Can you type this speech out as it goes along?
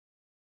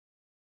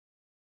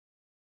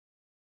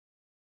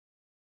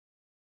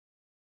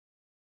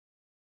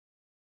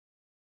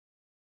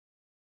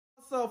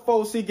What's up,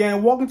 4C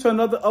gang? Welcome to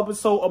another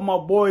episode of my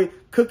boy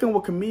Cooking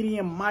with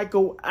Comedian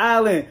Michael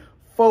Allen.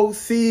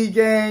 4C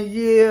gang,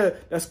 yeah,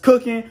 that's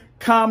cooking,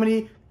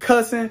 comedy,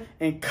 cussing,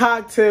 and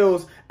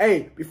cocktails.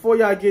 Hey, before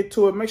y'all get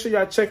to it, make sure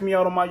y'all check me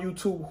out on my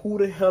YouTube. Who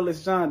the hell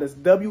is John? That's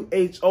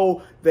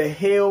WHO. The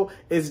hell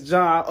is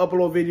John. I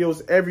upload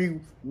videos every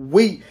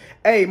week.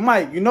 Hey,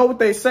 Mike, you know what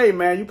they say,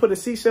 man? You put a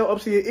seashell up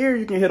to your ear,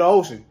 you can hit the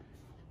ocean.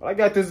 But I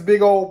got this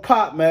big old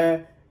pot,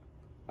 man.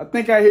 I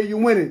think I hear you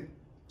winning.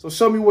 So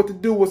show me what to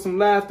do with some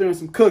laughter and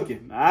some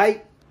cooking, all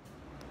right?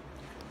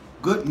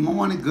 Good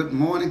morning, good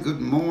morning, good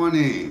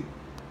morning.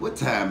 What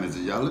time is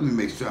it, y'all? Let me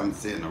make sure I'm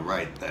saying the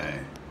right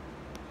thing.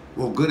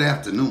 Well, good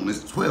afternoon.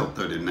 It's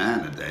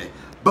 12:39 today.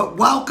 But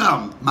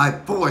welcome, my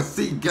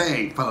 4C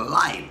gang for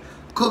life.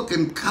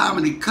 Cooking,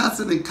 comedy,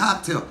 cussing, and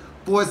cocktail.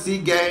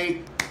 4C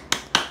gang.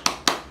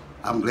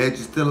 I'm glad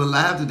you're still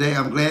alive today.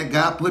 I'm glad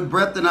God put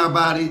breath in our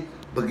body.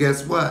 But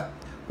guess what?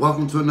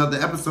 Welcome to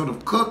another episode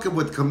of Cooking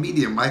with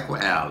Comedian Michael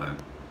Allen.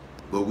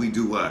 Where we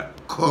do what?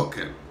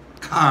 Cooking,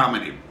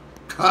 comedy,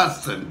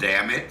 cussing,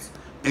 damn it,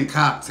 and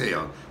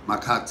cocktail. My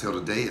cocktail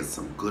today is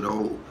some good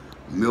old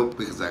milk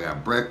because I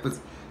got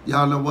breakfast.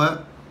 Y'all know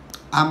what?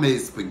 I made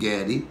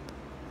spaghetti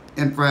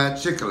and fried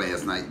chicken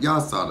last night.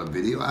 Y'all saw the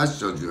video. I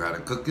showed you how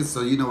to cook it.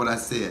 So you know what I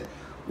said.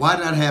 Why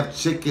not have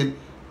chicken?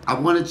 I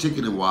wanted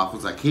chicken and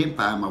waffles. I can't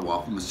find my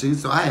waffle machine.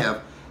 So I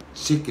have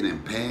chicken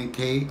and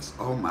pancakes.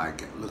 Oh my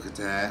God, look at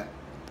that.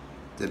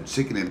 The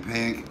chicken and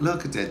pancakes.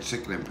 Look at that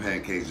chicken and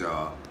pancakes,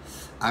 y'all.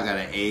 I got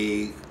an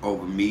egg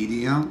over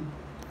medium.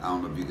 I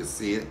don't know if you can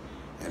see it.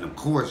 And of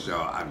course,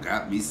 y'all, I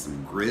got me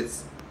some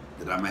grits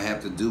that I'm gonna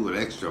have to do with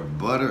extra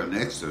butter and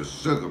extra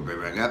sugar,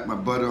 baby. I got my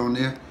butter on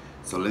there,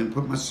 so let me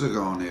put my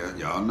sugar on there.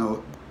 Y'all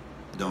know,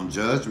 don't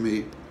judge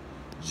me.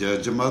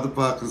 Judge your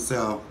motherfucking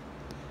self.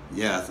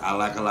 Yes, I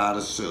like a lot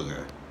of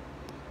sugar.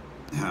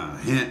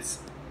 Hence,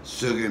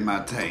 sugar in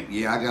my tank.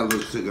 Yeah, I got a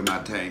little sugar in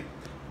my tank,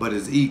 but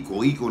it's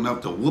equal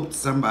enough to whoop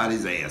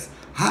somebody's ass.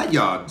 How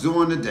y'all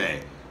doing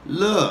today?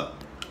 Look.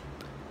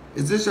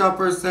 Is this your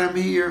first time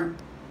here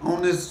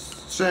on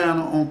this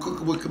channel on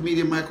Cooking with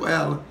Comedian Michael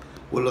Allen?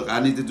 Well, look, I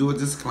need to do a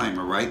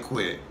disclaimer right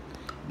quick.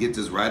 Get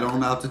this right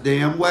on out the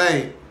damn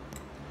way.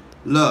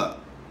 Look,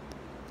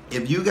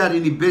 if you got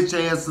any bitch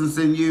asses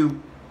in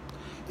you,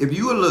 if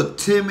you a little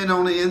timid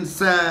on the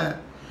inside,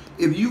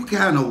 if you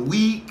kind of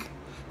weak,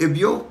 if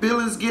your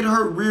feelings get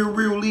hurt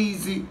real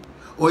easy,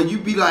 or you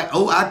be like,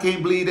 oh, I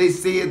can't believe they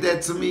said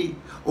that to me,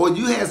 or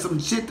you had some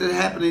shit that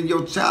happened in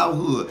your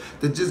childhood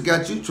that just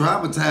got you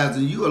traumatized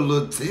and you a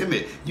little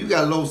timid, you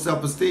got low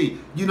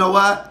self-esteem. You know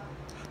what?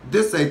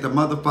 This ain't the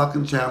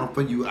motherfucking channel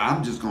for you.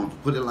 I'm just going to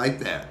put it like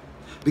that.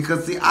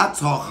 Because, see, I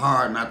talk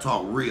hard and I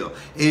talk real.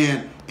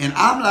 And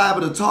I'm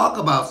liable to talk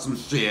about some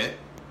shit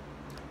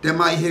that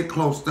might hit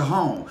close to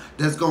home,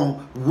 that's going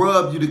to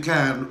rub you the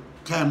kind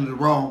of the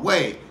wrong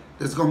way,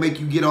 that's going to make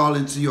you get all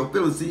into your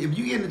feelings. See, if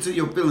you get into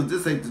your feelings,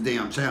 this ain't the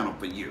damn channel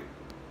for you.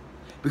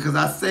 Because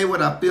I say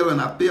what I feel and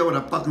I feel what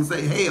I fucking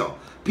say. Hell,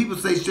 people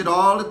say shit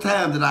all the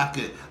time that I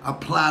could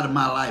apply to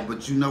my life.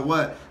 But you know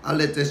what? I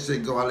let that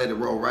shit go. I let it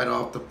roll right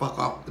off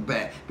the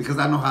bat. Because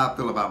I know how I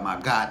feel about my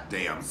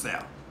goddamn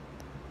self.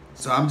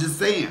 So I'm just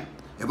saying,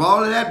 if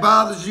all of that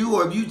bothers you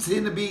or if you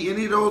tend to be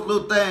any of those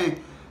little things,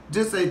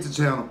 this ain't the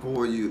channel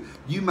for you.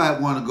 You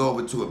might want to go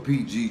over to a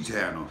PG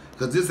channel.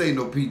 Because this ain't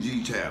no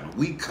PG channel.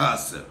 We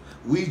cussing.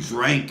 We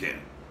drinking.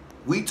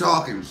 We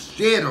talking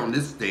shit on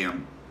this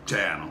damn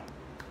channel.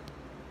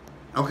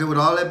 Okay, with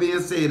all that being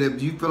said,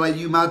 if you feel like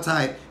you my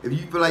type, if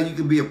you feel like you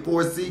can be a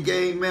 4C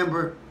gang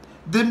member,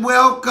 then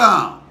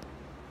welcome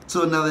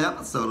to another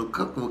episode of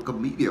Cooking with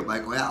Comedian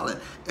Michael Allen.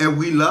 And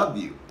we love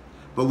you.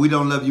 But we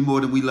don't love you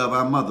more than we love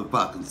our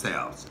motherfucking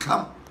selves.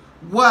 Come,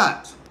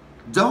 what?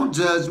 Don't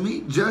judge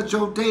me. Judge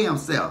your damn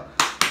self.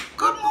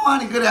 Good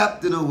morning, good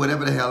afternoon,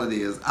 whatever the hell it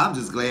is. I'm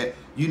just glad.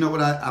 You know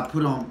what I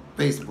put on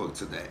Facebook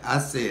today? I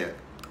said,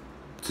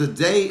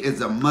 today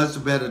is a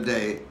much better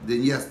day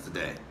than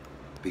yesterday.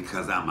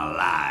 Because I'm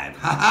alive.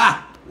 Ha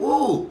ha!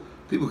 Woo!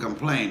 People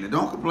complain.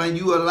 Don't complain.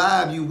 You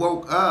alive. You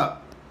woke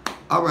up.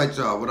 All right,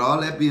 y'all. With all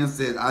that being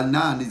said, I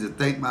now need to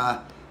thank my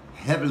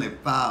Heavenly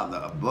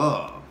Father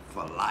above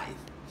for life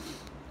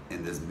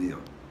in this meal.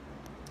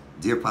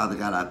 Dear Father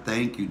God, I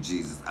thank you,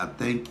 Jesus. I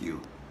thank you.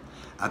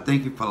 I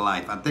thank you for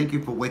life. I thank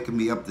you for waking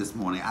me up this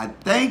morning. I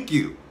thank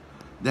you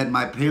that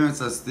my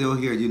parents are still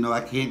here. You know,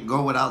 I can't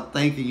go without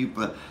thanking you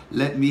for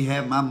letting me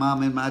have my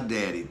mom and my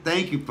daddy.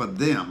 Thank you for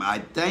them. I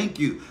thank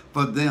you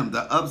for them.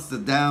 The ups, the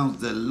downs,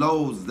 the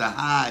lows, the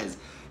highs,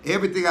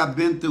 everything I've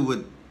been through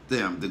with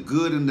them, the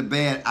good and the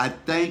bad. I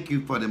thank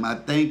you for them. I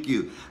thank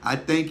you. I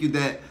thank you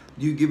that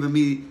you've given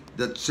me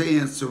the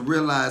chance to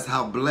realize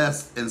how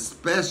blessed and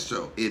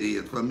special it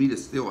is for me to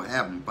still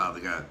have them,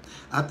 Father God.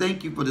 I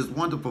thank you for this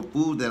wonderful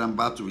food that I'm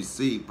about to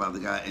receive, Father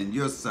God, in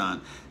your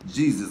Son,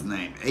 Jesus'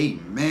 name.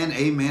 Amen,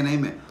 amen,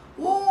 amen.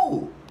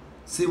 Ooh.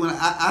 See, when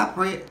I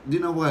pray, you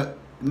know what?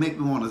 It make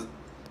me want to,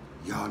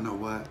 y'all know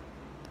what?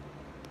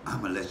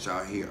 I'm going to let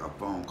y'all hear a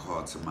phone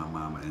call to my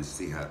mama and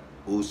see how,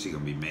 ooh, she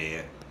going to be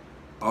mad.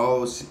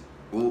 Oh,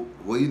 Well,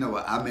 you know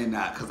what? I may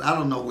not, because I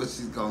don't know what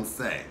she's going to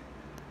say.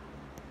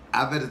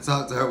 I better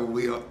talk to her when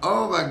we are.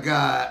 Oh, my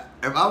God.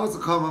 If I was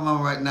to call my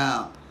mom right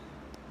now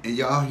and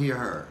y'all hear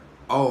her,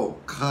 oh,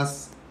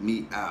 cuss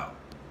me out.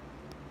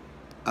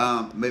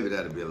 Maybe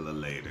that'll be a little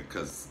later,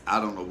 because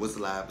I don't know what's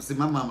live. But see,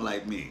 my mama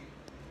like me.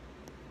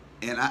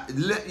 And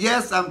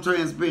yes, I'm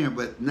transparent,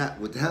 but not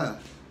with her.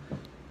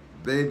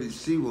 Baby,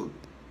 she will,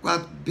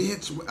 what,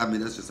 bitch? I mean,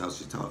 that's just how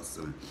she talks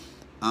to me.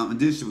 And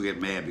then she would get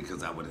mad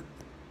because I would have.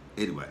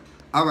 Anyway,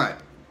 all right.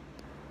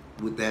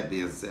 With that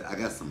being said, I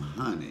got some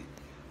honey.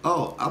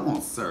 Oh, I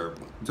want syrup.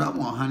 Do I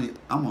want honey?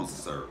 I want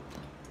syrup.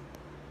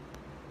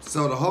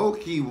 So the whole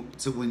key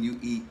to when you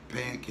eat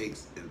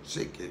pancakes and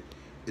chicken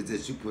is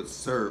that you put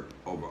syrup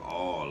over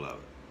all of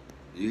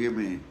it. You hear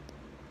me?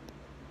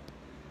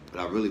 But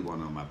I really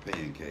want it on my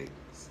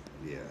pancakes.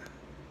 Yeah.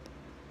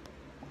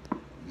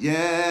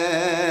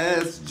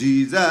 Yes,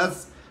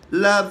 Jesus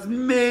loves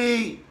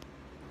me,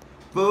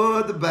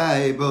 for the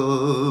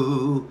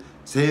Bible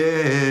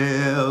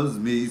tells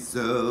me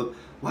so.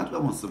 Why do I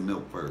want some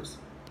milk first?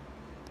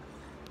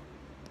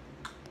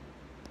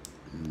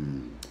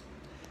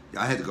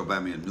 I had to go buy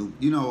me a new.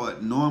 You know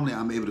what? Normally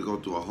I'm able to go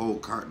through a whole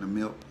carton of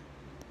milk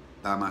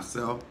by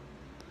myself,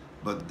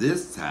 but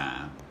this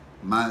time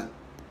my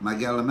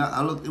gallon of milk,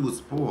 I looked, it was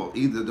spoiled.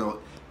 Either though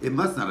it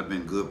must not have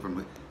been good for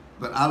me,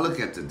 but I look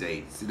at the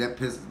date. See that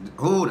piss?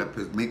 Oh, that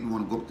piss make me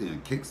want to go up there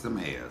and kick some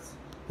ass.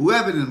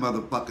 Whoever in the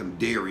motherfucking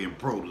dairy and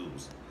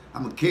produce,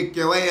 I'm gonna kick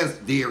your ass,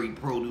 dairy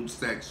produce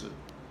section.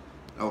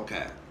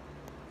 Okay,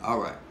 all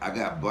right. I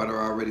got butter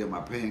already on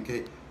my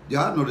pancake.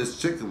 Y'all know this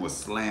chicken was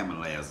slamming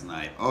last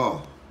night.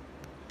 Oh,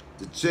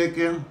 the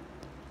chicken.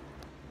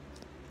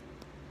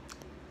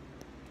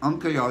 I'm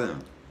gonna tell y'all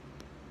this.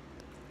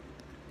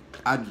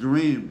 I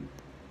dreamed,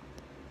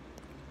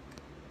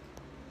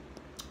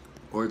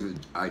 or is it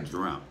I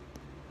dreamt?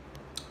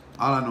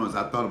 All I know is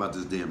I thought about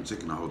this damn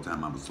chicken the whole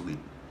time I was asleep.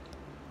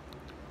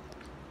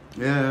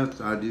 Yes,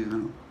 I did.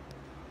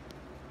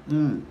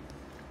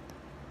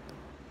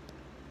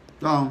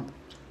 So,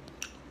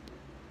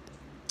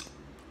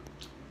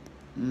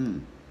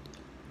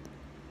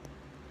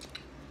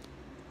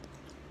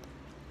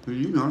 so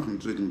you know some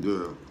chicken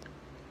good.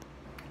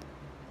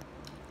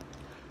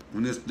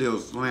 When it's still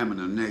slamming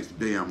the next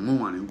damn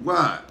morning,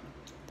 what?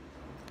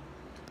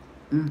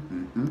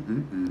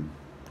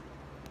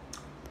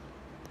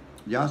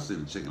 Y'all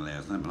said the chicken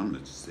last night, but I'm gonna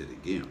let you say it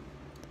again.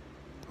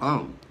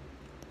 Oh,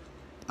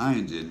 I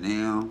ain't did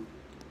now.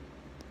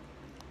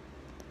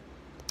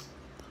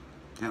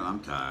 Hell, I'm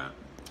tired.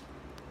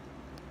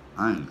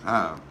 I ain't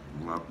tired.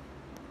 Well,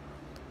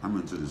 I'm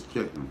into this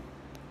chicken.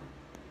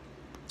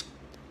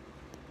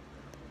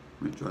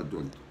 Let me try to do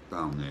a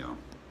thumbnail.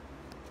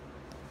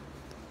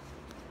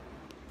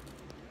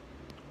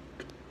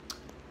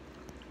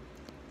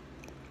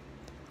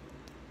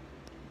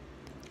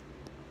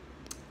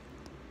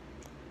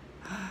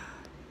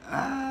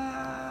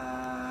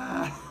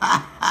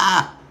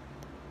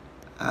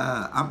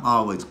 I'm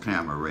always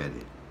camera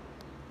ready.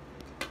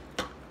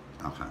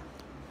 Okay.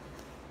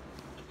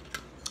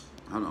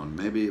 Hold on,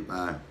 maybe if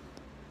I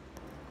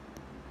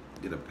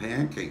get a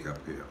pancake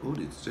up here. Oh,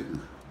 this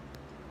chicken.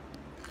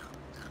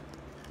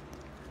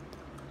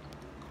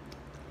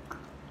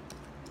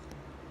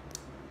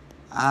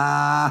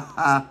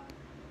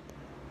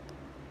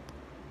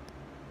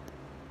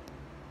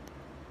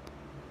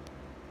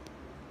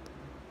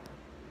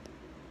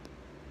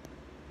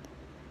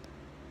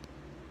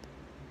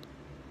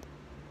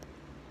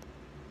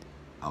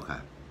 Okay.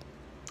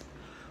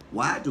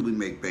 Why do we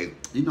make face?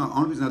 You know, the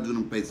only reason I do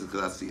them faces is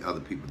because I see other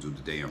people do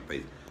the damn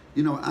face.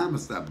 You know, I'm going to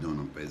stop doing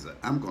them faces.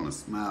 I'm going to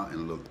smile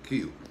and look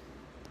cute.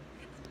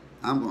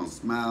 I'm going to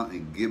smile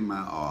and give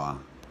my all.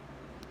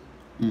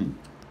 You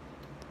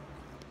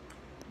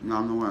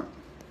know what?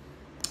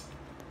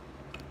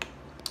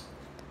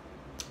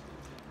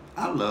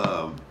 I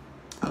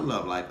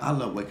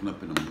love waking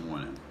up in the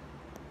morning.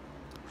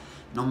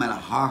 No matter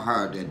how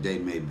hard that day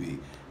may be.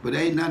 But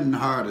ain't nothing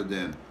harder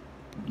than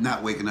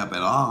not waking up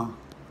at all.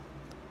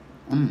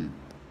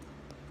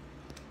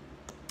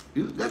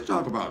 Let's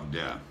talk about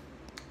death.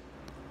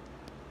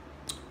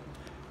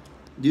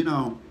 You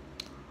know,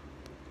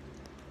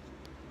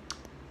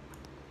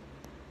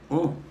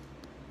 oh,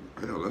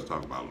 hell, let's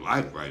talk about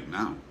life right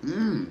now.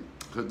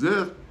 Because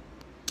this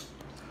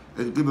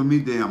is giving me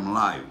damn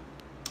life.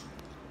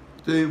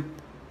 See,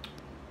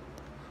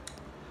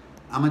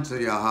 I'm going to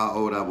tell y'all how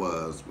old I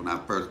was when I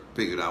first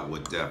figured out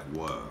what death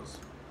was.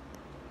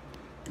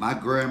 My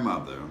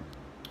grandmother,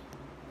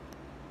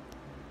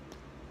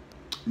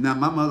 now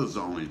my mother's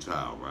the only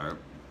child, right?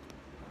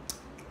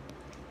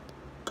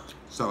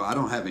 So I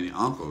don't have any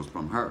uncles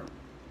from her.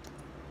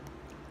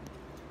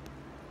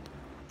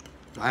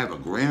 So I have a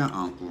grand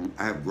uncle,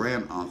 I have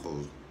grand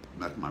uncles,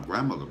 like my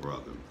grandmother's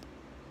brother.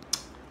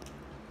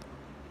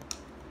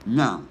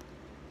 Now,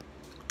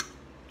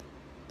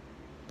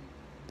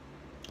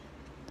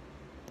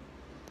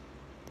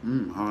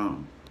 hold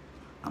on.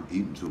 I'm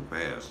eating too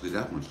fast. See,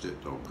 that's when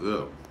shit's so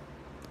good.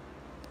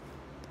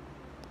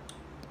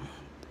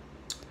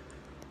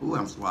 Ooh,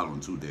 I'm swallowing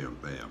too damn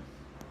fast.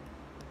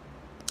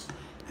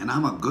 And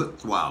I'm a good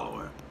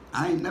swallower.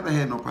 I ain't never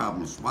had no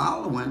problem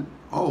swallowing.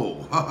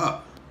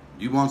 Oh,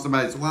 you want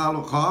somebody to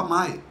swallow? Call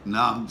Mike.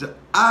 No,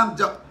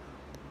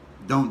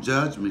 don't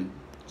judge me.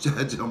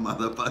 Judge your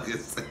motherfucking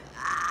self.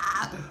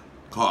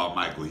 Call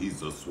Michael,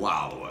 he's a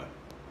swallower.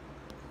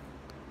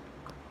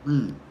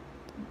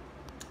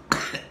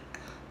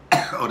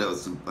 Oh, that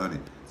was so funny.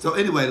 So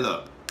anyway,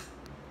 look.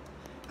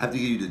 I have to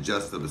give you the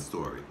gist of the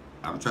story.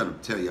 I'm trying to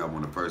tell y'all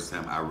when the first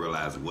time I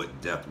realized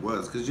what death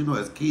was. Because, you know,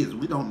 as kids,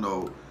 we don't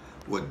know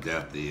what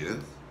death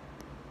is.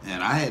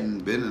 And I hadn't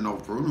been in no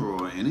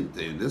funeral or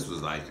anything. This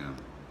was like in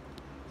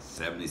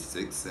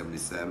 76,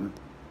 77.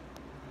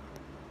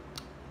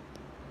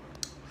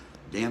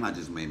 Damn, I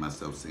just made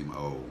myself seem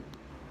old.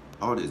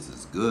 Oh, this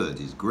is good.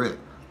 These grip.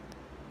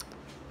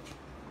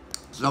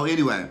 So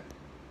anyway,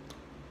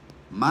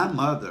 my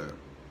mother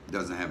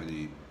doesn't have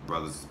any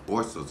brothers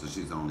or sisters.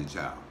 She's the only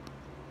child.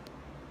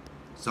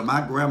 So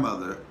my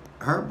grandmother,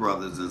 her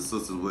brothers and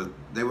sisters,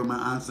 they were my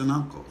aunts and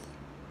uncles.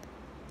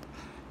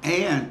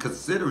 And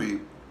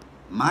considering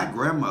my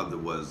grandmother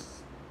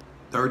was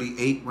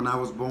 38 when I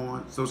was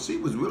born, so she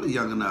was really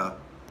young enough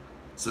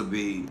to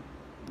be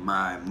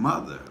my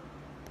mother.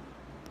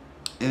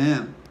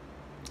 And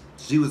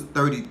she was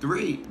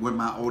 33 when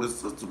my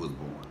oldest sister was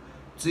born.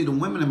 See, the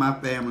women in my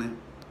family,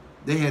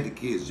 they had the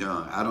kids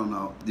young. I don't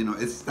know. You know,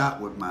 it stopped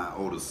with my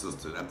oldest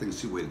sister. I think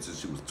she waited till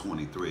she was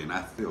 23, and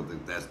I still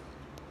think that's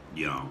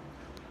young.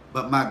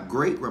 But my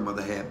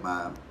great-grandmother had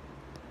my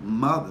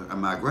mother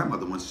and my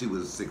grandmother when she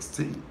was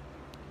 16.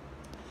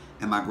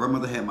 And my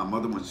grandmother had my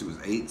mother when she was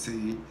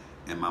 18.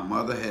 And my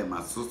mother had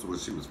my sister when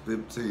she was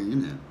 15.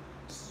 And,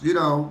 you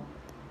know,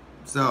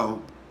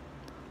 so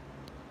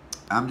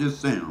I'm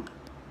just saying.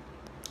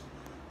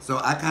 So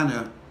I kind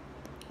of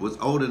was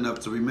old enough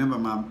to remember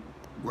my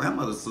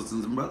grandmother's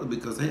sisters and brothers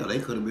because, hell, they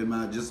could have been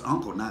my just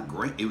uncle, not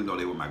grand, even though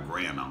they were my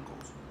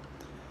granduncles.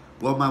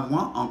 Well, my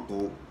one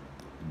uncle,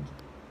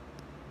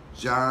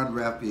 John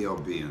Raphael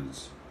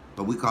Benz,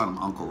 but we called him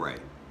Uncle Ray.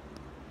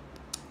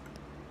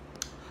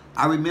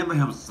 I remember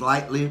him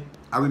slightly.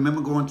 I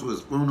remember going to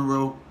his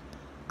funeral.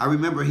 I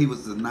remember he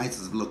was the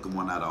nicest looking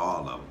one out of all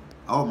of them.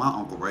 Oh, my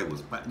Uncle Ray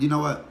was, you know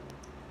what?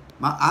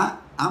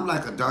 I'm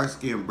like a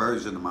dark-skinned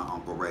version of my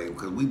Uncle Ray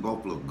because we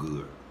both look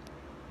good.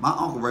 My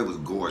Uncle Ray was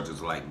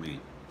gorgeous like me.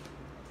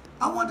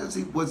 I wonder,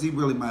 was he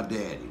really my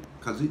daddy?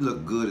 Because he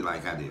looked good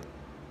like I did.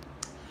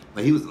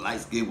 But he was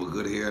light-skinned with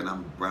good hair, and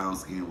I'm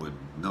brown-skinned with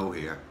no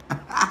hair.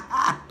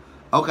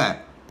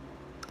 Okay.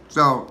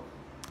 So,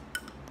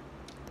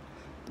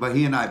 but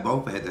he and I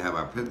both had to have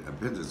our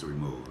appendix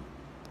removed.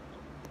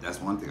 That's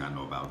one thing I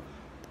know about.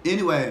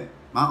 Anyway,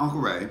 my Uncle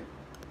Ray,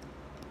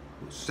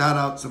 shout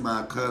out to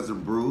my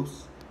cousin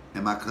Bruce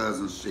and my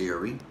cousin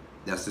Sherry.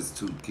 That's his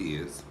two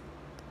kids.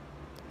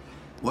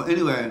 Well,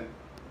 anyway,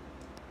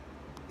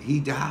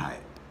 he died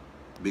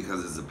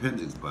because his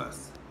appendix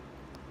bust.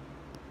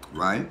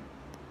 Right?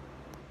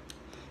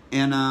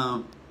 And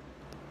all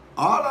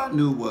I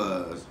knew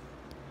was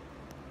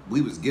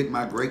we was getting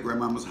my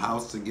great-grandmama's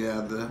house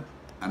together,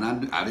 and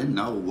I didn't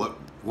know what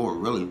for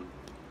really.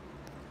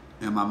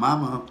 And my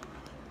mama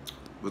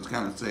was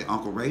kind of say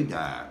Uncle Ray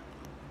died.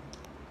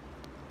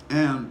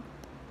 And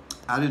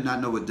I did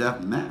not know what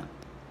death meant.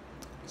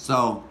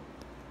 So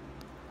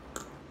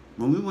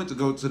when we went to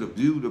go to the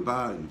view the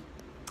body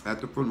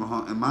at the funeral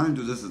home, and mind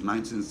you, this is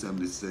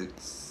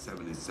 1976,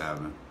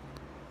 77.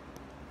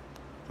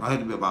 So I had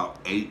to be about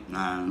 8,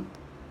 9.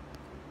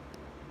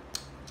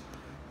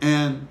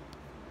 And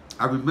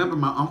I remember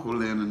my uncle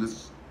laying in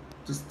this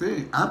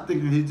thing. I'm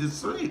thinking he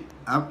just asleep.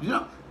 You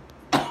know,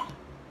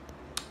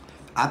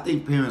 I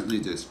think parents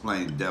need to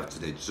explain death to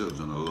their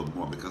children a little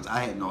more because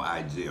I had no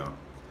idea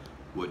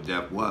what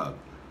death was.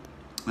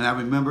 And I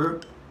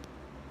remember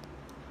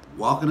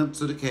walking up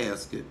to the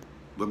casket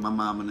with my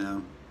mom and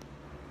them.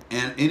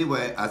 And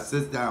anyway, I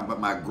sit down, but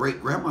my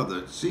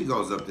great-grandmother, she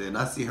goes up there, and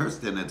I see her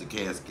standing at the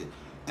casket,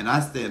 and I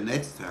stand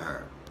next to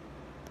her.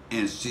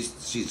 And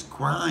she's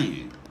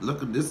crying. Look,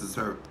 this is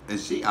her, and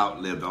she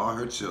outlived all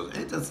her children.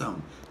 Ain't that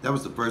something? That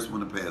was the first one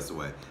to pass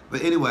away.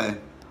 But anyway,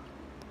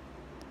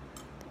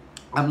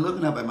 I'm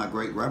looking up at my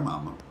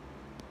great-grandmama,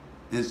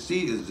 and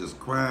she is just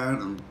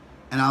crying,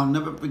 and I'll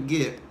never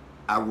forget,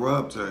 I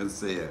rubbed her and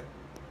said,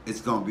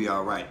 it's going to be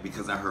all right,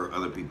 because I heard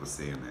other people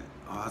saying that.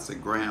 Oh, I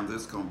said, Graham,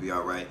 this is going to be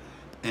all right.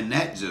 And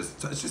that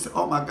just, she said,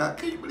 oh my God,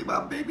 can you believe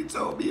my baby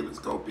told me if it's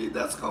going to be,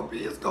 that's going to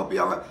be, it's going to be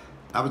all right.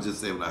 I was just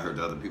saying what I heard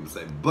other people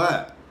say.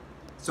 But,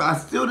 so I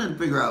still didn't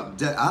figure out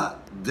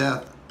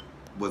death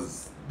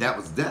was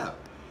death.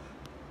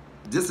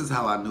 This is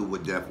how I knew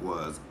what death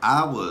was.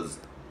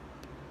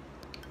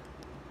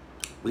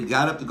 We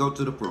got up to go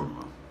to the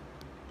funeral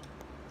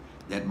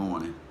that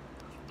morning.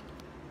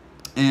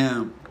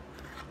 And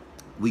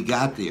we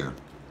got there.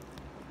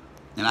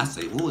 And I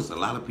say, oh, it's a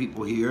lot of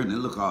people here. And they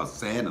look all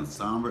sad and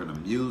somber and the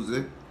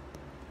music.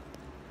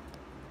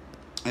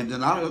 And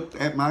then I looked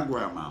at my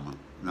grandmama.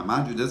 Now,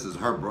 mind you, this is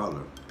her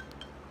brother.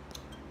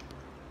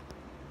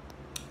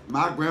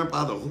 my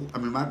grandfather,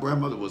 my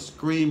grandmother was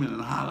screaming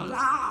and hollering.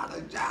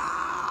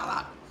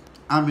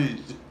 I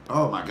mean,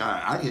 oh my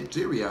God, I get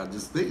teary eyed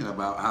just thinking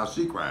about how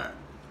she cried.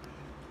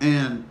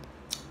 And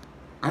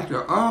I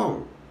said,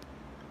 oh,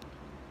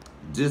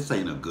 this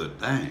ain't a good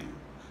thing.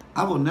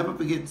 I will never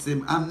forget,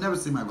 I've never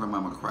seen my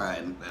grandmama cry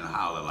and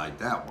holler like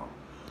that one.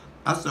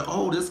 I said,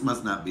 oh, this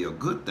must not be a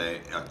good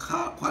thing.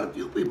 Quite a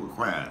few people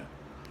crying.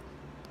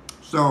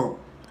 So,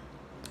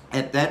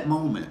 at that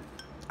moment,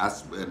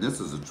 and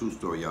this is a true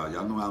story, y'all.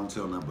 Y'all know I don't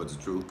tell nothing but the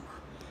truth.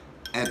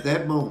 At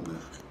that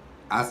moment,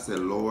 I said,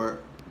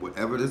 Lord,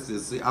 whatever this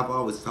is, see, I've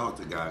always talked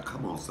to God.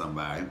 Come on,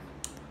 somebody.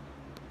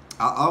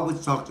 I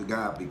always talk to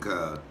God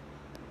because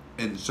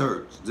in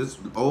church, this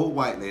old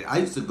white lady, I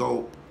used to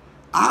go,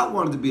 I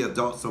wanted to be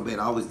adult so bad.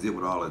 I always did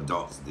what all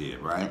adults did,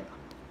 right?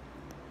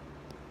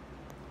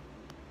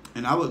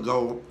 And I would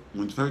go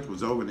when church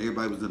was over and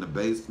everybody was in the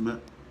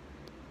basement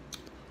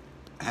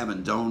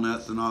having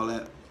donuts and all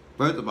that.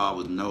 First of all, I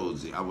was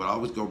nosy. I would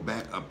always go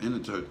back up in the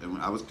church, and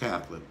when I was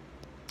Catholic,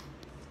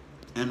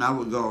 and I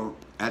would go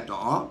at the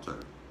altar,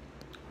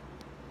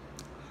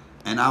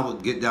 and I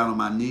would get down on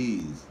my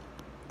knees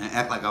and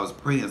act like I was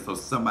praying, so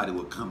somebody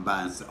would come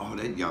by and say, oh,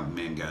 that young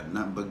man got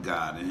nothing but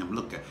God in him.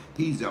 Look at,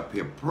 he's up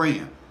here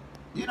praying.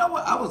 You know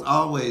what? I was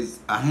always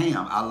a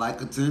ham. I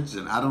like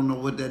attention. I don't know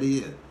what that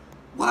is.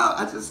 Well,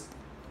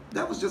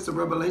 that was just a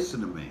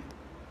revelation to me.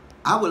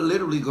 I would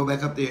literally go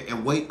back up there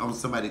and wait on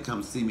somebody to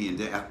come see me, and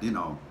you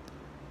know.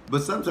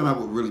 But sometimes I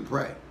would really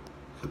pray.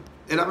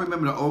 And I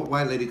remember the old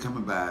white lady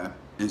coming by,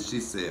 and she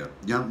said,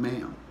 young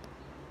man,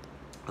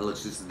 look,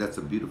 she said, that's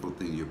a beautiful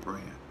thing you're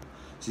praying.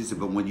 She said,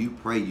 but when you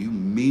pray, you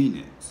mean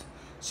it.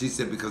 She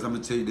said, because I'm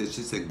going to tell you this.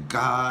 She said,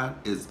 God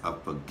is a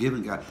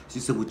forgiving God. She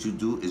said, what you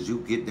do is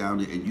you get down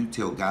there and you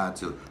tell God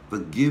to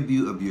forgive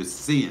you of your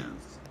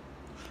sins.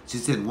 She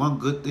said, one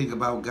good thing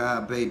about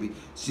God, baby,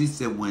 she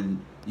said,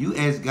 when you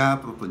ask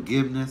God for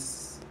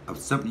forgiveness of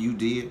something you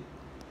did,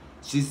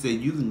 she said,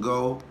 you can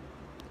go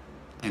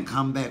and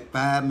come back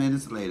 5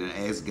 minutes later and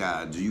ask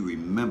God, do you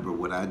remember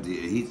what I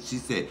did? She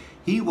said,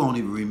 he won't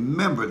even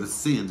remember the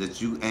sin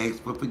that you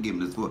asked for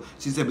forgiveness for.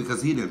 She said,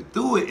 because he done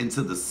threw it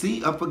into the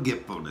sea of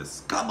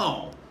forgetfulness. Come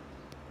on.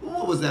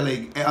 What was that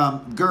lady?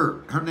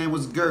 Gert. Her name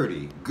was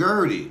Gertie.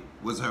 Gertie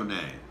was her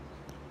name.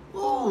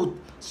 Ooh,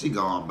 she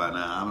gone by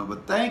now.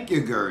 But thank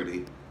you,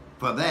 Gertie,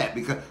 for that.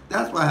 Because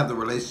that's why I have the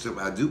relationship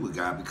I do with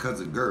God,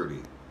 because of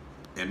Gertie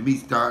and me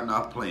starting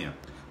off playing.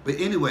 But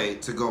anyway,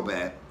 to go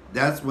back,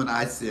 that's when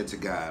I said to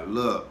God,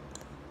 look,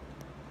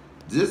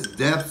 this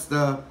death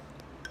stuff,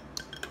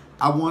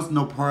 I want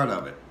no part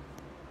of it.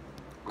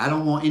 I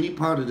don't want any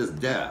part of this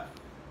death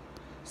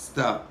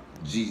stuff,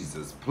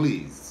 Jesus,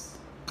 please.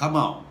 Come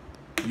on.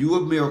 You a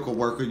miracle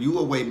worker. You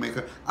a way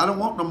maker. I don't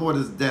want no more of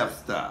this death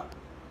stuff.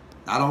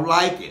 I don't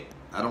like it.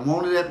 I don't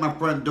want it at my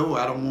front door.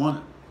 I don't want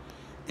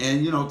it.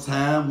 And, you know,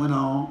 time went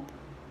on.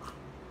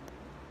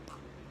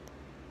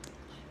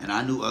 And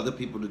I knew other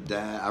people that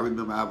died. I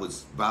remember I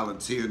was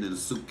volunteering in the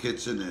soup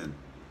kitchen, and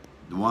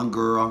the one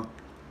girl.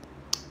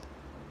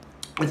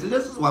 And so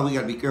this is why we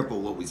got to be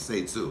careful what we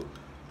say, too.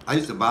 I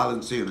used to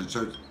volunteer in the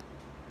church.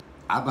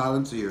 I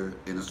volunteered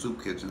in a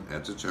soup kitchen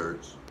at the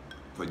church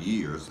for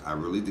years. I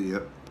really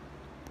did.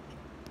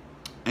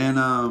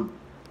 And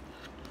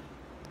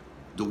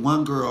the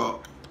one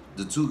girl,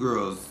 the two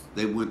girls,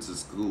 they went to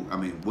school,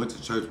 went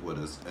to church with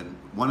us. And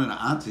one of the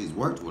aunties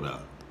worked with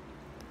us.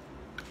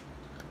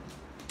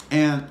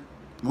 And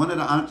one of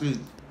the auntie's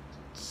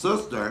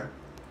sister,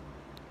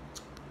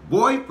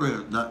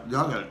 boyfriend, now,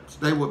 y'all gotta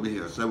stay with me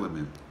here, stay with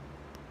me.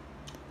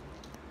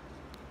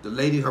 The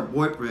lady, her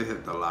boyfriend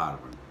hit the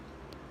lottery.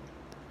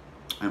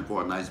 And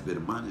for a nice bit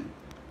of money.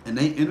 And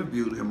they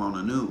interviewed him on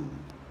the news.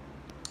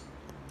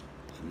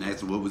 And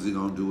asked him what was he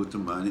gonna do with the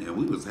money. And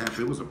we was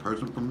happy it was a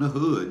person from the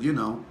hood, you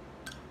know.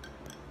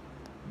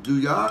 Do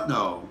y'all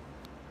know?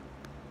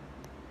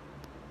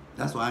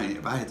 That's why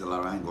if I hit the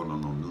lottery, I ain't going on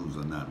no news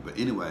or nothing. But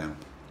anyway.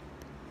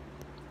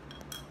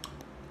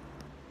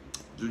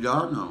 Do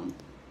y'all know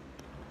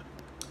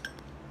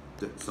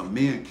that some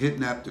men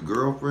kidnapped the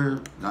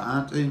girlfriend, the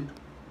auntie,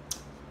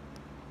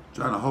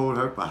 trying to hold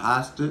her for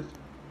hostage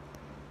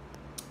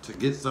to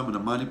get some of the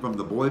money from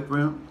the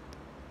boyfriend?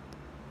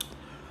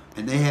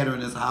 And they had her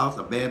in this house,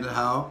 abandoned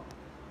house,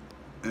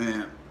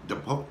 and the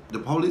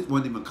police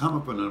weren't even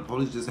coming for them. The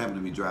police just happened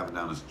to be driving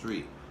down the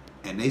street,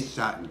 and they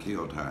shot and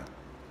killed her.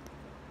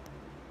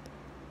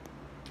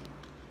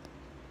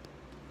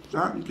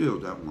 Shot and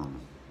killed that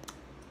woman.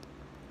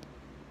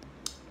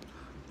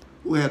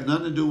 Who had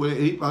nothing to do with it.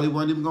 He probably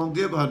wasn't even going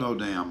to give her no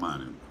damn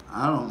money.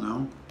 I don't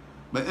know.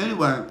 But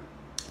anyway,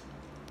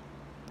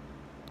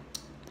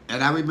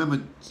 and I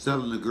remember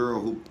telling the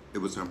girl who, it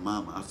was her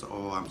mama, I said,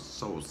 oh, I'm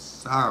so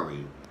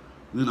sorry.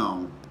 You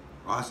know,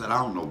 I said,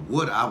 I don't know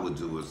what I would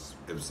do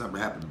if something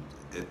happened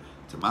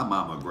to my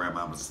mama or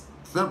grandmama.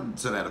 Something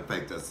to that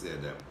effect, I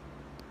said that.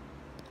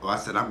 Or I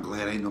said, I'm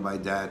glad ain't nobody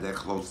died that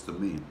close to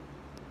me.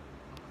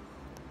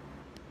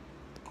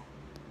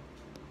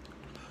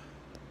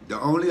 The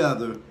only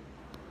other,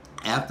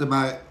 after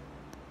my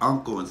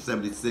uncle in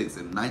 76,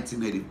 in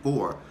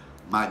 1984,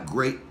 my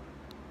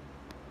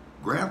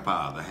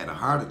great-grandfather had a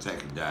heart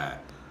attack and died.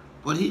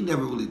 But he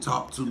never really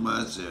talked too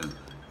much, and,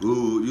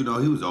 ooh, you know,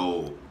 he was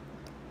old.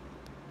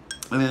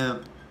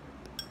 And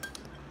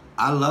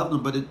I loved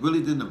him, but it really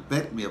didn't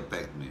affect me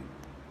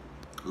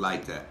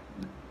like that.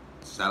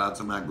 Shout out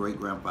to my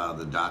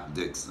great-grandfather, Doc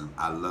Dixon.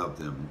 I loved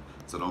him.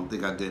 So don't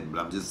think I didn't, but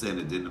I'm just saying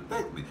it didn't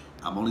affect me.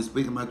 I'm only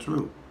speaking my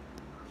truth.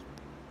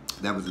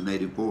 That was in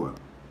 '84.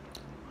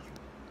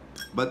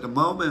 But the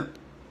moment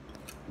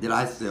that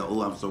I said,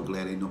 oh, I'm so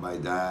glad ain't nobody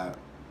died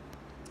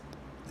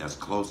that's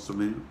close to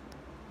me,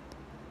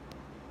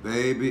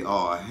 baby,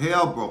 oh,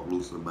 hell broke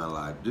loose in my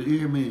life. Do you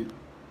hear me?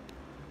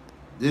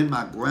 Then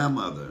my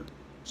grandmother,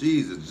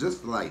 Jesus,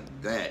 just like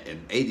that,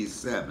 in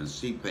 '87,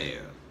 she passed.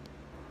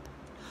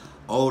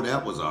 Oh,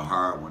 that was a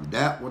hard one.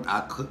 That one,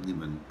 I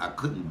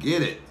couldn't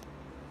get it.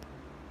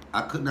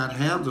 I could not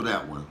handle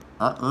that one.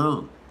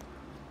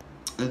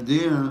 And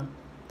then,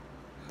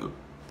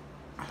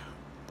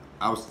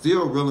 I was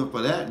still reeling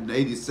for that in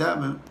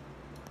 '87.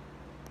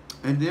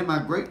 And then my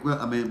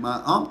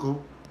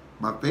uncle,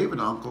 my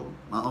favorite uncle,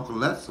 my Uncle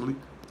Leslie,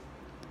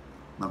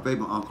 my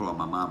favorite uncle on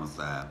my mama's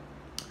side,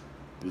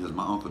 because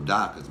my Uncle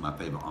Doc is my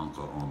favorite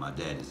uncle on my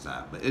daddy's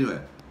side. But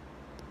anyway,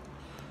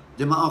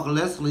 then my Uncle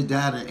Leslie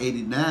died in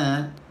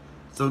 '89.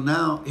 So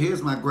now,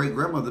 here's my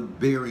great-grandmother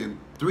burying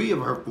 3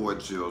 of her 4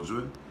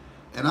 children.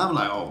 And I'm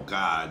like, oh,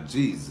 God,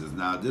 Jesus,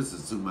 now this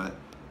is too much.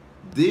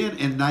 Then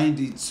in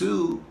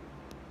 '92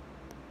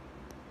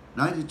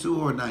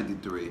 or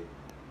 '93,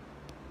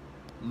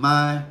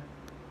 my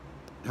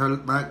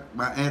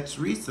Aunt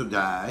Teresa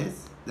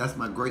dies. That's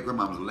my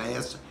great-grandmama's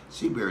last.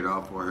 She buried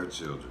all 4 of her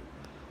children.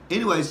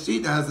 Anyway,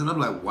 she dies, and I'm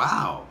like,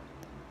 wow.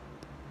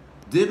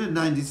 Then in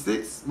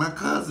 '96, my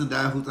cousin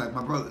died, who's like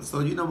my brother.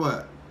 So you know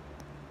what?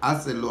 I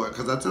said, Lord,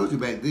 because I told you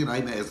back then, I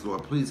even asked,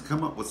 Lord, please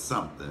come up with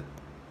something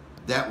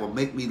that will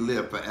make me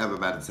live forever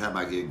by the time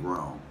I get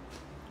grown.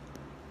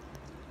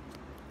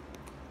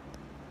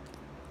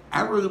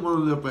 I really want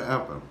to live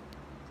forever.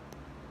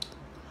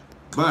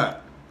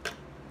 But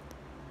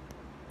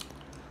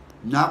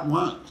not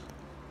once,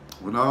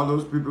 when all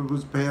those people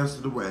was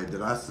passing away,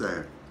 did I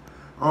say,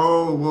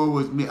 oh, woe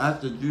was me. I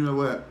said, you know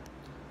what?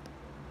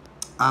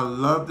 I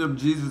love them,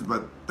 Jesus,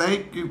 but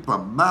thank you for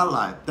my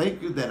life.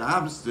 Thank you that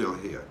I'm still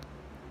here.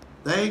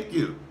 Thank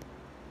you.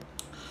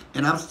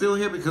 And I'm still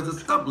here because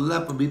there's something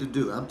left for me to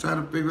do. I'm trying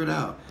to figure it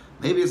out.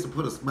 Maybe it's to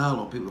put a smile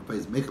on people's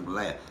face, make them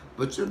laugh.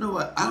 But you know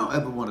what? I don't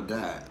ever want to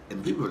die.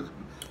 And people,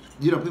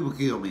 you know, people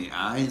kill me.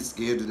 I ain't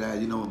scared to die.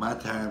 You know, when my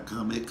time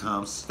comes, it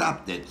comes.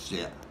 Stop that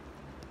shit.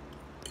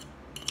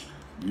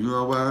 You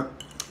know what?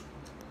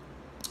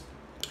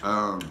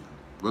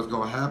 What's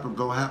going to happen,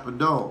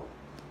 don't.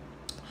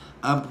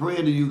 I'm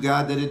praying to you,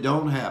 God, that it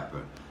don't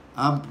happen.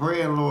 I'm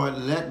praying, Lord,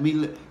 let me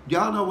live.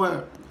 Y'all know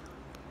what?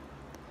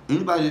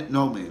 Anybody that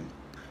know me,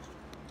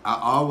 I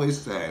always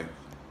say,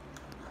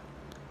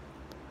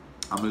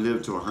 I'm going to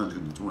live to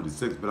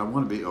 126, but I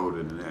want to be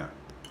older than that.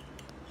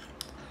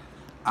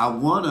 I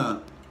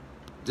want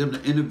them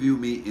to interview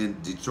me in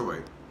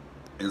Detroit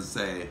and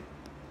say,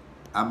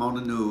 I'm on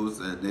the news,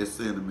 and they're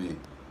saying to me,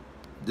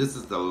 this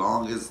is the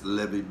longest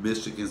living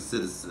Michigan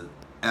citizen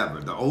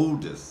ever, the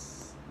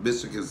oldest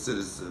Michigan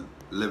citizen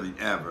living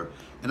ever.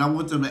 And I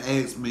want them to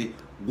ask me,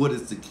 what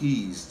is the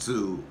keys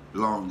to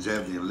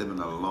longevity and living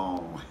a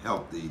long,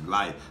 healthy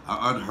life,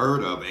 an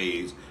unheard of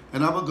age?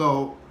 And I'm going to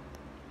go,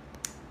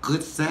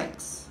 good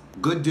sex,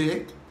 good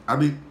dick, a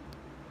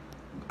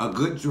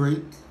good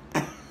drink.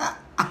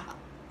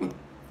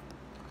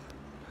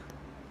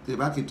 See, if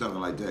I keep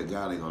talking like that,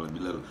 God ain't going to let me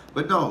live.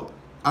 But no,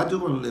 I do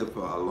want to live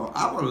for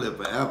I want to live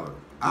forever.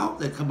 I hope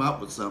they come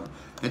out with something.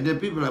 And then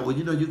people are like, well,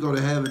 you know, you go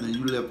to heaven and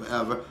you live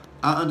forever.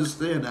 I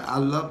understand that. I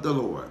love the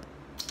Lord.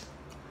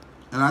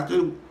 And I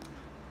think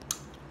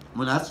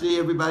when I see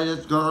everybody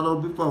that's gone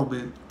on before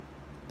me,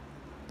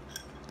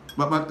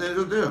 but my thing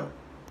is this.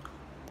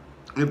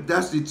 If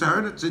that's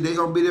eternity, they're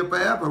going to be there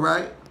forever,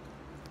 right?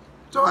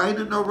 So I ain't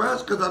in no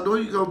rush because I know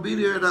you're going to be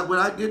there. And when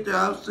I get there,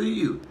 I'll see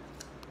you.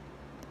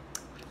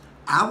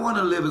 I want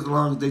to live as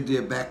long as they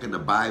did back in the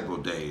Bible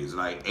days,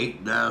 like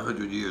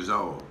 800-900 years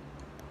old.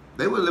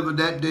 They were living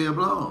that damn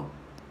long.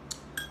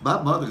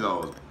 My mother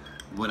goes,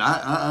 when if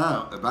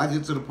I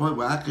get to the point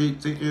where I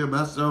can't take care of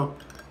myself,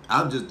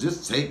 I'm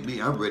just take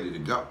me, I'm ready to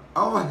go.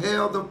 Oh,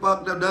 hell the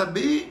fuck, not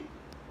me.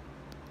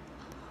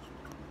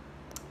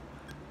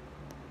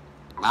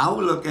 I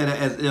would look at it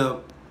as if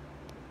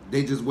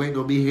they just waiting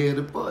on me head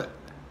and foot.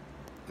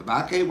 If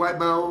I can't wipe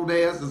my own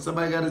ass and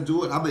somebody got to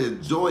do it, I'm going to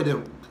enjoy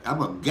them. I'm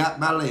going to got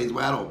my legs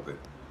wide open.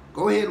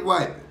 Go ahead and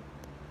wipe it.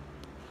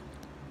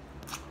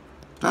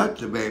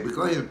 Touch it, baby.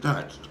 Go ahead and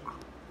touch it.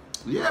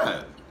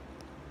 Yeah.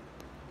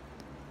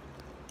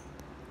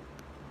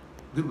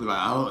 People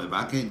are like, if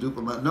I can't do it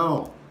for my...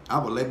 No. I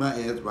will lay my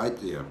ass right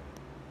there.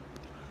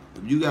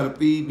 If you got to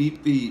feed me,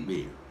 feed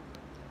me.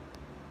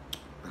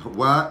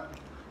 What?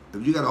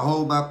 If you got to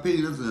hold my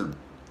penis and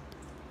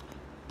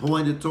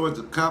point it towards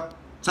the cup,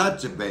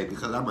 touch it, baby,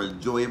 because I'm going to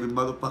enjoy every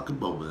motherfucking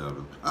moment of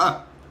it.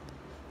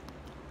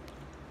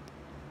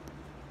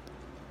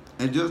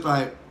 And just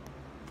like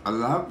A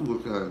lot of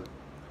people say,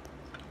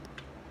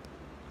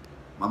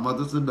 my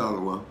mother's another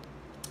one.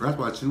 That's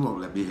why she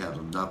won't let me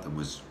handle nothing.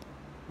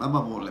 My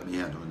mom won't let me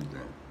handle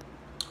anything.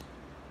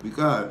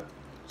 Because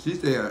she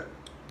said,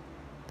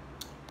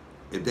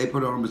 if they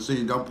put her on a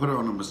machine, don't put her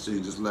on a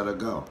machine, just let her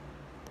go.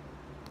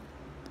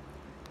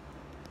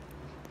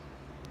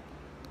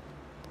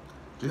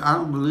 See, I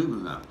don't believe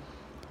in that.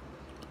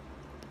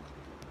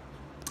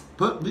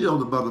 Put me on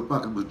the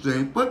motherfucking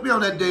machine. Put me on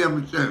that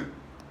damn machine.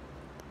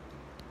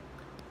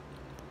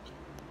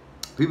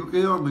 People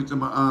kill me to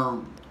my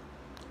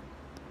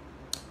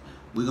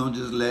we're gonna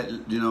just let,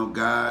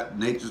 God,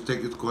 nature's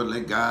take its course,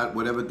 let God,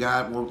 whatever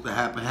God wants to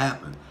happen,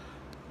 happen.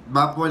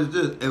 My point is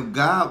this, if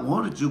God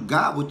wanted you,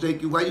 God would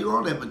take you while you're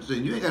on that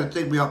machine. You ain't gotta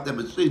take me off that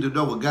machine to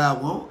know what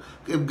God wants.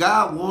 If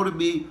God wanted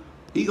me,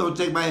 He gonna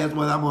take my ass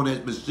whether I'm on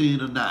that machine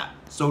or not.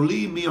 So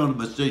leave me on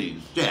the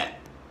machine, shit.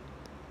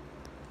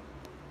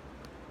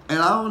 And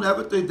I don't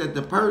ever think that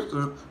the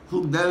person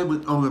who name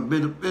is on the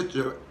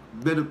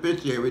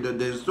beneficiary of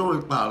the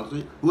insurance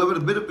policy, whoever the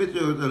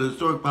beneficiary of the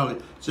insurance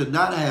policy, should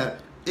not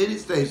have any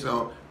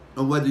say-so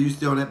on whether you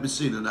stay on that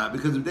machine or not.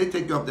 Because if they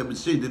take you off that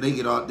machine, then they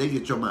get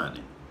your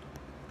money.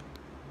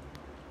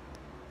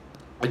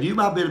 And you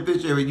my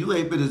beneficiary, you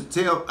ain't finna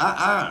tell,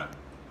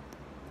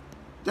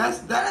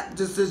 that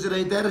decision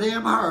ain't that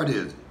damn hard,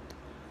 is it?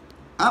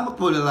 I'ma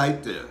put it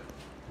like this.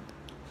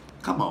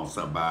 Come on,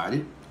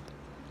 somebody.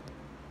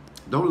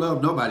 Don't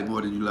love nobody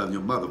more than you love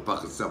your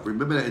motherfucking self.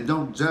 Remember that, and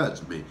don't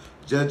judge me.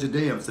 Judge your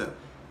damn self.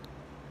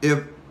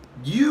 If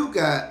you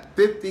got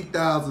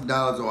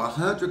 $50,000 or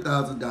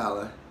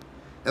 $100,000,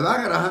 if I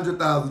got a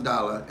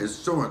 $100,000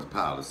 insurance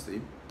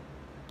policy,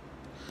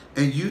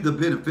 and you the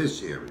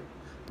beneficiary,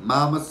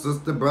 mama,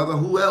 sister, brother,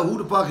 who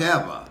the fuck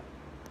ever,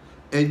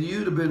 and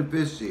you the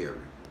beneficiary,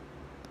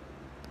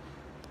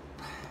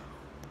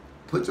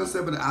 put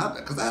yourself in the,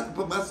 because I have to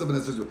put myself in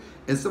that situation,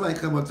 and somebody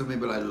come up to me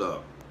and be like,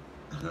 look,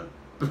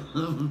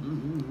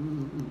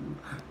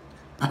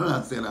 I'm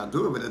not saying I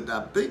do it, but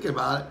I'm thinking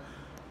about it.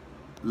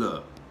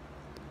 Look,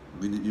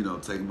 we need,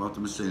 take them off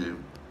the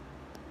machine.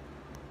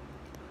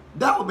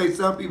 That would make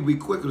some people be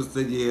quicker to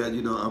say, yeah,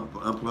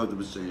 unplug the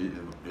machine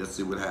and let's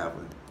see what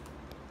happens.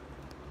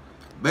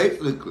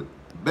 Basically,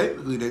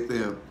 they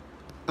say,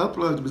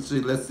 unplug the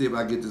machine, let's see if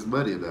I get this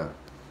money or not.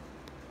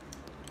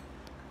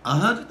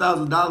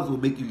 $100,000 will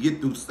make you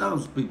get through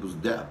some people's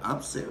death.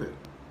 I'm serious.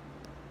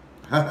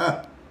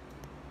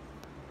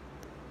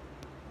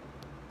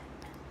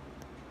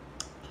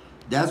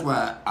 That's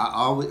why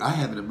I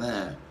have it in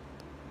mind.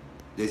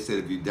 They said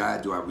if you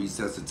die, do I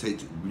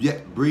resuscitate you? Yeah,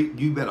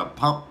 you better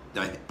pump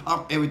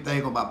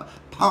everything on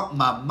pump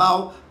my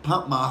mouth,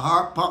 pump my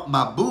heart, pump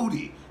my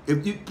booty.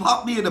 If you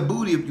pump me in the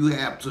booty if you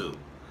have to,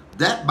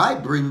 that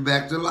might bring me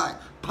back to life.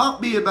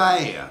 Pump me in my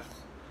ass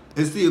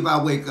and see if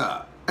I wake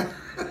up. I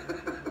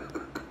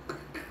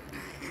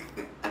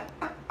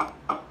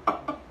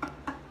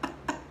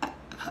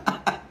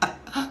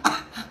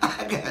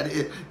got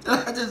it. Did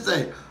I just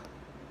say,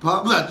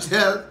 pump my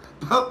chest,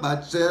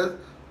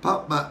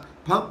 pump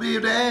me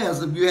in the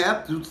ass if you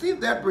have to. See if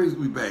that brings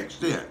me back.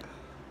 Shit.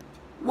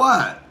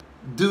 What?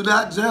 Do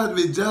not judge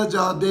me. Judge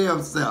your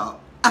damn self.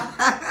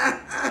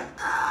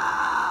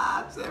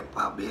 I said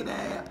pump me in the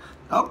ass.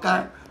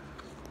 Okay.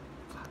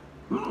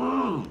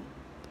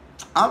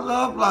 I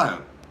love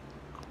life.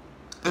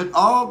 And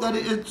all that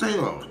it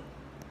entails.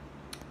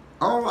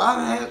 Oh,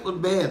 I've had some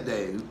bad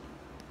days.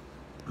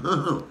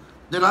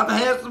 Then I've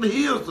had some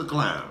hills to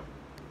climb.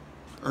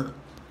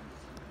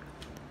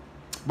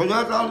 But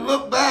as I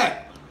look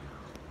back,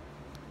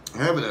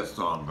 having that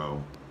song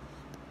though,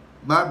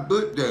 my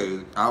good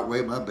days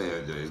outweigh my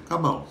bad days.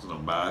 Come on,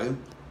 somebody.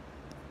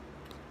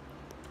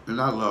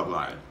 And I love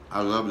life.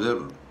 I love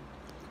living.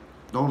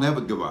 Don't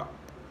ever give up.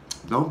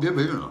 Don't give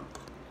in.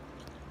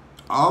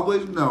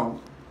 Always know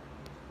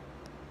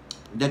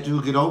that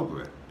you'll get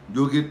over it.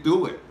 You'll get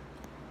through it.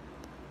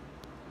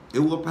 It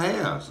will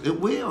pass. It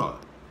will.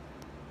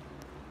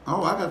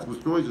 Oh, I got some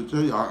stories to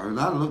tell you, and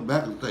I look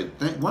back and say,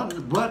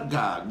 but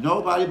God,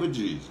 nobody but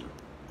Jesus.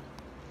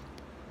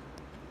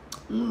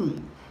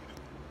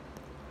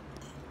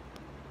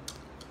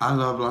 I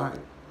love life.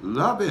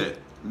 Love it.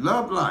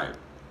 Love life.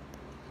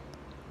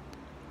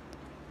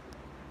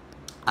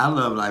 I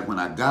love life when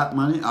I got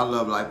money. I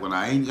love life when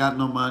I ain't got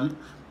no money.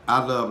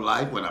 I love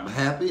life when I'm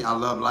happy. I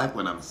love life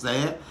when I'm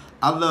sad.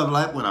 I love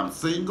life when I'm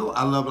single.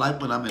 I love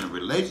life when I'm in a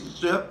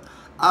relationship.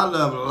 I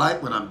love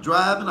life when I'm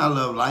driving. I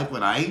love life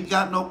when I ain't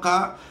got no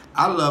car.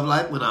 I love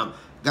life when I'm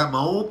got my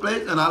own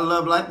place. And I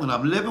love life when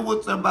I'm living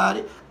with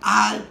somebody.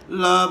 I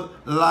love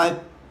life,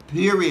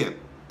 period.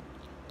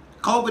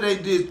 COVID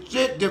ain't did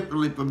shit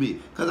differently for me.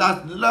 Because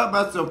I love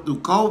myself through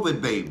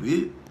COVID,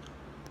 baby.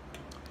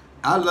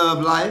 I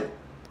love life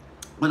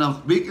when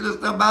I'm speaking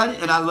to somebody.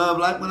 And I love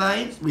life when I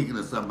ain't speaking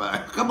to somebody.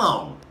 Come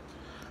on.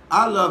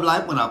 I love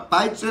life when I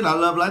fight shit. I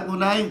love life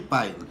when I ain't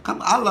fighting.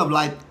 Come on. I love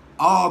life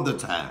all the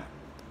time.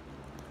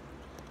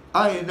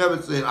 I ain't never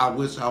said, I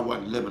wish I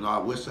wasn't living or I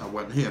wish I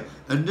wasn't here.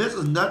 And this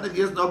is nothing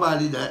against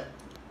nobody that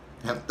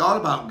have thought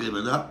about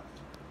giving up.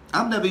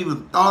 I've never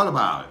even thought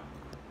about it.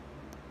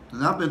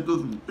 And I've been through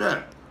some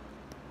shit.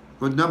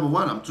 But number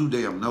one, I'm too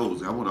damn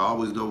nosy. I want to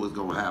always know what's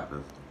going to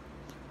happen.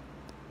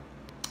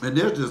 And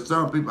there's just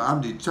some people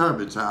I'm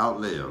determined to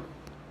outlive.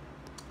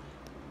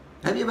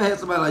 Have you ever had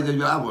somebody like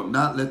that? I will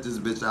not let this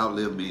bitch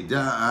outlive me.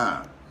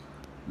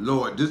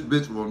 Lord, this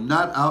bitch will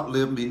not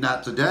outlive me.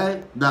 Not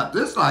today. Not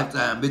this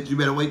lifetime. Bitch, you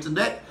better wait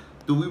today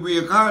till we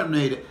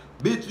reincarnated.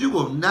 Bitch, you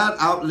will not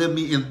outlive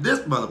me in this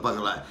motherfucking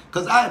life.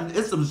 Because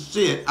it's some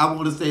shit I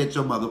want to say at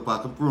your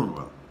motherfucking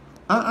funeral.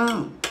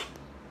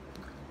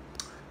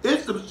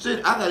 It's some shit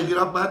I got to get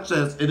off my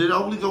chest, and it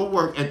only gonna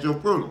work at your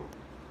funeral.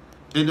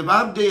 And if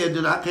I'm dead,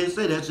 then I can't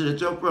say that shit at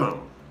your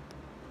funeral.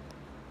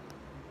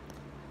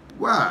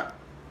 Why?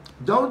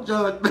 Don't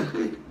judge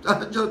me.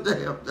 Judge your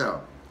damn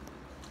self.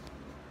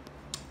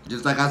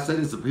 Just like I said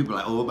to some people,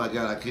 like, oh my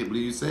God, I can't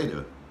believe you say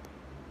that.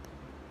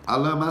 I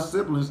love my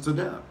siblings to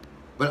death.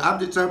 But I'm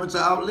determined to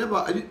outlive.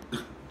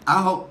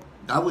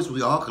 I wish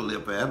we all could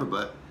live forever,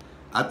 but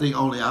I think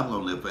only I'm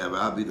going to live forever.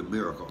 I'll be the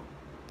miracle.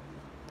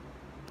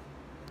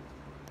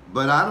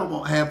 But I don't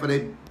want half of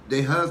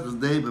their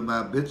husband's name in my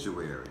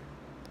obituary.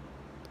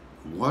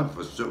 One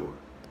for sure.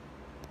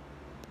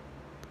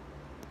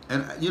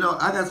 And, you know,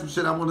 I got some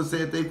shit I want to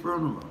say at their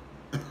funeral.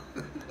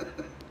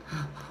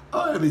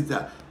 Oh, let me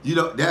stop. You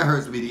know, that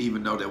hurts me to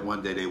even know that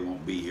one day they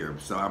won't be here.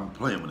 So I'm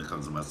playing when it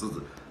comes to my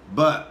sister.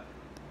 But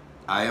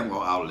I am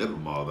going to outlive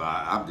them all.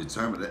 I'm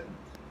determined that,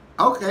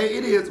 okay,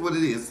 it is what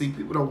it is. See,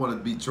 people don't want to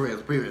be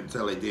transparent and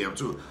tell their damn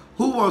truth.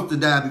 Who wants to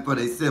die before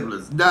their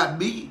siblings? Not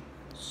me.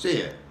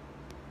 Shit.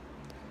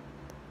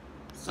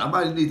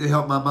 Somebody need to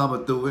help my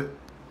mama through it.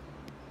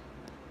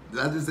 Did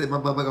I just say my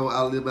mama going to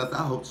outlive us?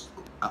 I hope.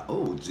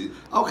 Oh, gee.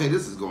 Okay,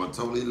 this is going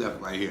totally left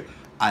right here.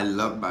 I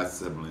love my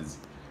siblings.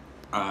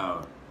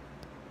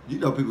 You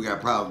know, people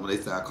got problems when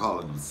they start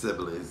calling them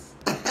siblings.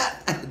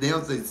 They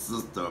don't say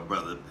sister or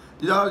brother.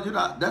 You know,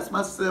 that's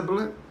my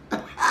sibling.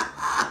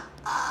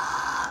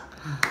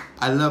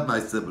 I love my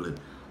sibling.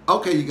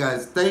 Okay, you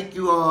guys, thank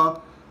you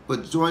all for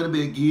joining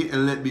me again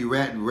and let me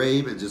rant and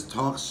rave and just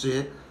talk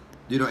shit.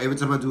 You know, every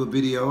time I do a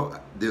video,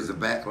 there's a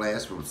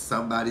backlash from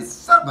somebody.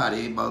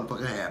 Somebody ain't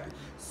motherfucking happy.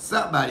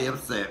 Somebody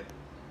upset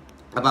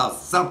about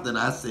something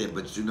I said,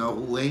 but you know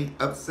who ain't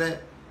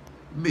upset?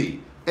 Me.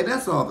 And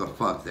that's all the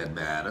fuck that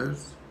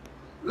matters.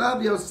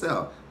 Love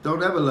yourself.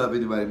 Don't ever love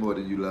anybody more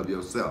than you love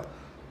yourself.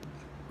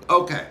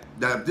 Okay,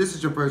 now if this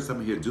is your first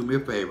time here, do me a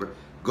favor.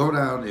 Go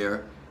down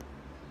there.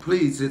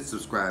 Please hit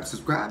subscribe.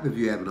 Subscribe if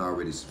you haven't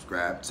already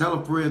subscribed. Tell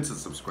a friend to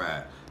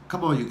subscribe.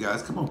 Come on, you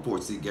guys. Come on,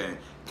 4C Gang.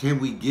 Can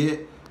we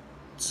get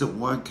to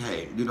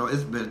 1K? You know,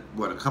 it's been,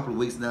 what, a couple of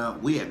weeks now?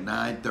 We at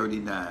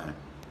 939.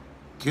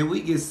 Can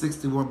we get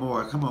 61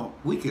 more? Come on.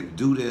 We can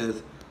do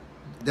this.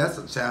 That's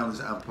a challenge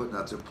I'm putting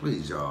out there.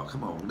 Please, y'all.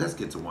 Come on. Let's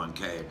get to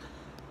 1K.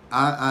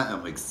 I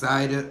am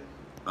excited.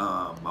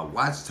 My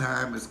watch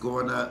time is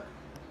going up.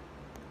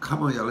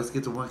 Come on, y'all. Let's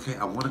get to 1K.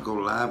 I want to go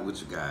live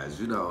with you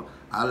guys. You know,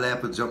 I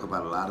laugh and joke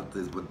about a lot of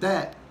things.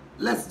 But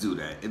let's do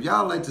that. If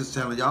y'all like this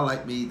channel, y'all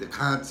like me, the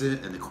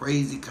content and the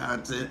crazy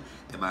content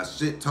and my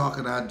shit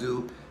talking I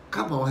do,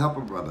 come on, help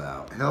a brother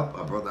out. Help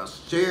a brother out.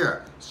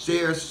 Share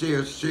this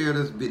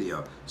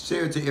video.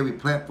 Share it to every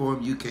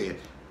platform you can.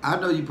 I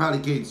know you probably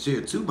can't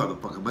share too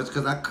motherfucking much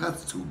because I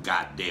cuss too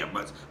goddamn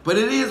much. But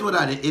it is what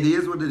it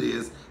is what it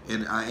is,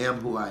 and I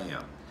am who I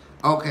am.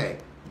 Okay,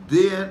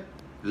 then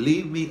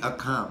leave me a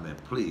comment,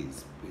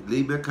 please.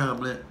 Leave me a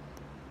comment.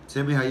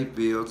 Tell me how you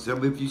feel. Tell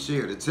me if you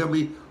shared it. Tell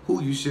me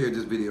who you shared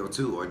this video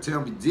to, or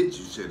tell me did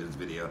you share this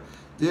video.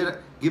 Then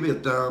give me a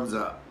thumbs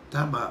up.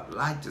 Thumb up.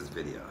 Like this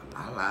video.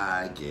 I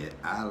like it.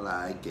 I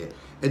like it.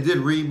 And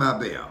then ring my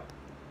bell.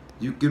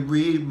 You can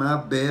ring my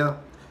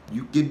bell.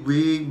 You can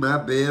ring my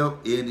bell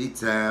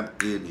anytime,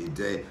 any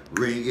day.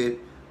 Ring it,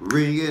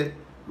 ring it,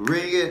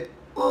 ring it.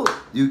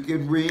 Oh, you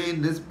can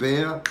ring this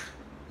bell.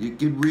 You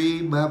can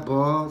ring my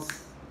balls.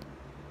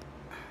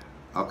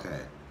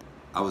 Okay,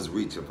 I was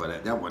reaching for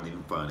that. That wasn't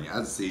even funny.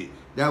 I see,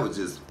 that was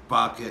just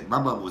fucking,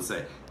 my mom would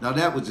say, now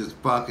that was just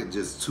fucking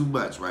just too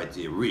much right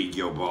there. Ring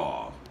your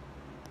ball.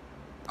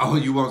 Oh,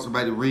 you want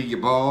somebody to ring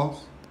your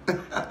balls?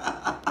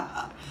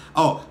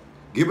 Oh,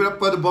 give it up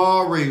for the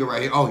ball ringer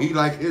right here. Oh, he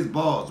like his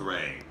balls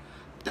ring.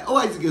 Oh,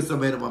 I used to get so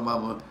mad at my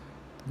mama.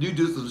 You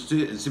do some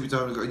shit and she be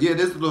telling me, yeah,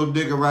 this little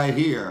nigga right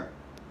here.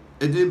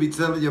 And then be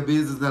telling your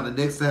business. Now the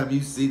next time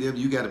you see them,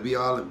 you got to be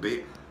all in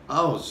bed.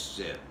 Oh,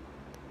 shit.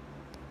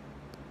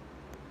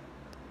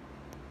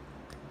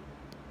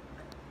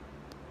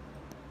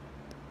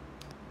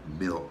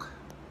 Milk.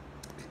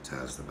 It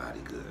does somebody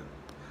good.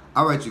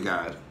 All right, you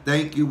guys.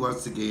 Thank you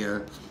once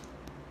again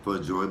for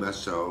enjoying my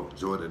show.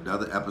 Enjoying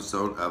another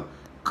episode of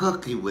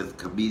Cooking with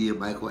comedian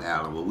Michael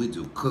Allen, where we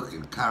do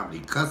cooking, comedy,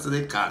 cussing,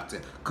 and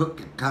cocktail.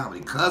 Cooking, comedy,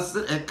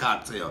 cussing, and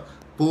cocktail.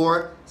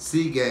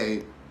 4C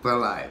Gang for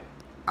life.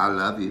 I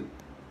love you,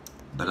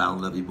 but I don't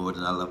love you more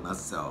than I love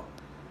myself.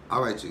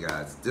 All right, you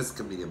guys. This is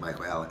comedian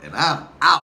Michael Allen, and I'm out.